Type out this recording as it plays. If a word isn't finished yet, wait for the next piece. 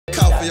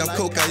coffee, I'm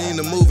cocaine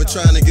to moving,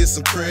 trying to get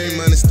some cream.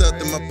 Money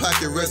stuffed in my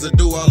pocket,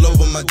 residue all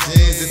over my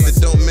jeans. If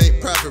it don't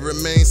make profit,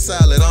 remain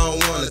solid, I don't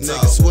wanna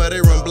talk. Niggas swear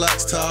they run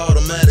blocks to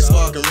automatics,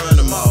 walk and run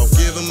them off.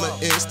 Give them an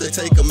inch, they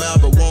take them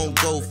out, but won't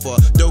go far.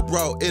 Dope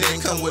raw, it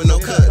ain't come with no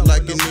cut,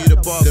 like you need a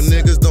bar. Them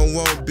niggas don't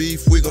want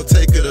beef, we gon'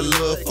 take it a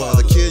little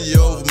farther. Kill you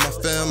over my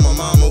fam, my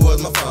mama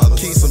was my father.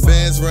 Keep some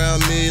bands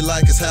around me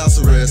like it's house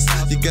arrest.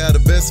 You got the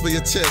best for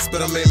your chest,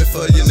 but I'm aiming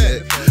for your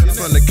neck.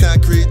 From the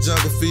concrete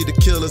jungle, feed the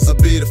killers, I'll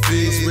be the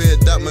feast. Red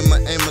dot make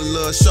my aim a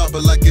little sharper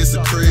like it's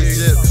a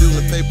crease. Jet fuel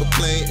and paper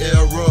plane,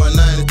 air roar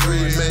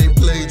 93. Made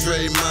play,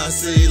 Dre, my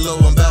C-Lo,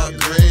 I'm about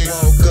green.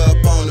 Woke up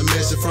on a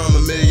mission from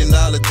 $1 million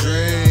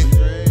dream.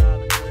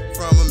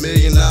 From $1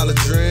 million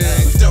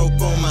dream.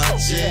 Dope on my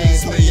jeans.